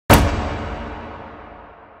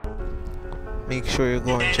Make sure you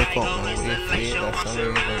go and check out my wave feed. That's on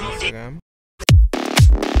Wave on Instagram.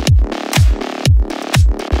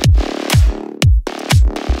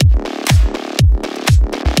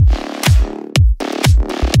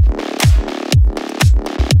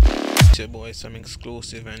 It's your boy Some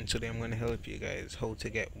Exclusive, and today I'm going to help you guys how to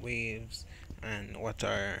get waves and what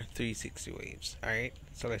are 360 waves. Alright,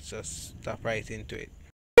 so let's just stop right into it.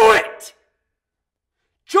 Do it!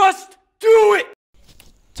 Just do it!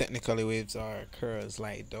 Technically, waves are curls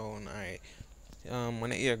lie down. Alright, when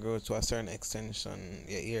the ear grows to a certain extension,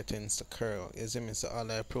 your ear tends to curl. You see me? So all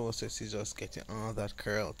that process is just getting all that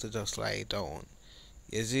curl to just lie down.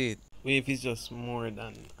 You see it? Wave is just more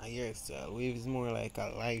than a hairstyle. Wave is more like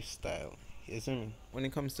a lifestyle. You see me? When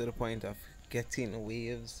it comes to the point of getting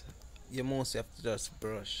waves, you mostly have to just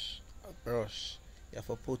brush. You have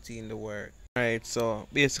to put in the work. Alright, so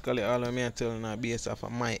basically all of me are telling you based off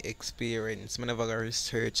of my experience. I never got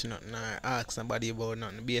research nothing or ask somebody about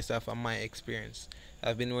nothing. Based off of my experience,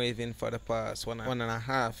 I've been waving for the past one and a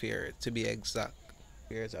half year to be exact.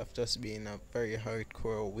 Years I've just been a very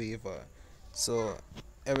hardcore waver. So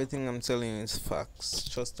everything I'm telling you is facts.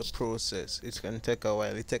 Just the process. It can take a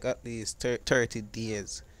while. It take at least 30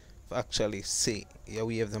 days to actually see your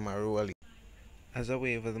wave them are rolling. As a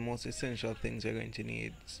waver, the most essential things you're going to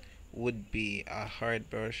need would be a hard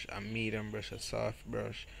brush, a medium brush, a soft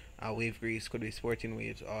brush, a wave grease, could be sporting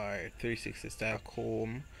waves or 360 style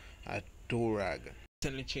comb, a do-rag.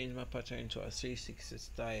 Recently changed my pattern to a 360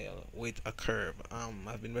 style with a curve.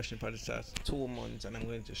 I've been brushing for the past 2 months and I'm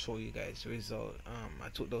going to show you guys the result. I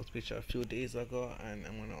took those pictures a few days ago and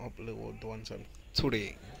I'm going to upload the ones from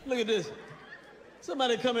today. Look at this.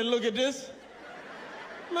 Somebody come and look at this.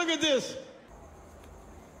 Look at this.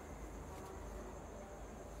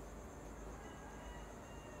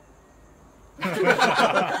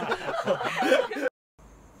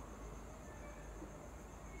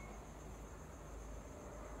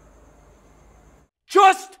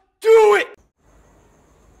 Just do it!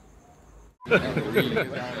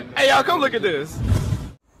 Hey, y'all, come look at this.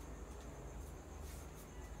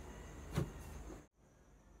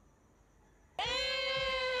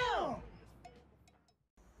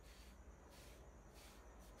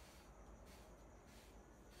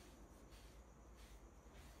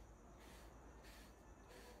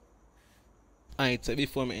 Alright, so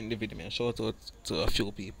before I end the video, I shout out to a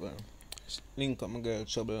few people. Link up my girl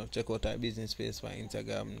Trouble, check out our business page for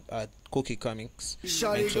Instagram at Cookie Comics.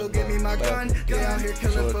 Shawty, go give me my gun. They out here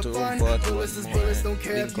killing for fun. Bullets is bullets, don't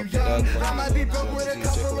care if you young. I might be broke with a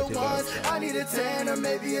couple of ones. I need a 10 or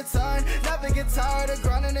maybe a ton. Never get tired of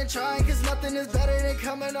grinding and trying, cause nothing is better than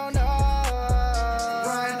coming on up.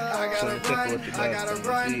 I gotta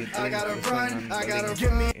run.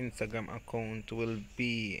 Instagram account will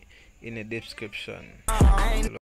be in the description.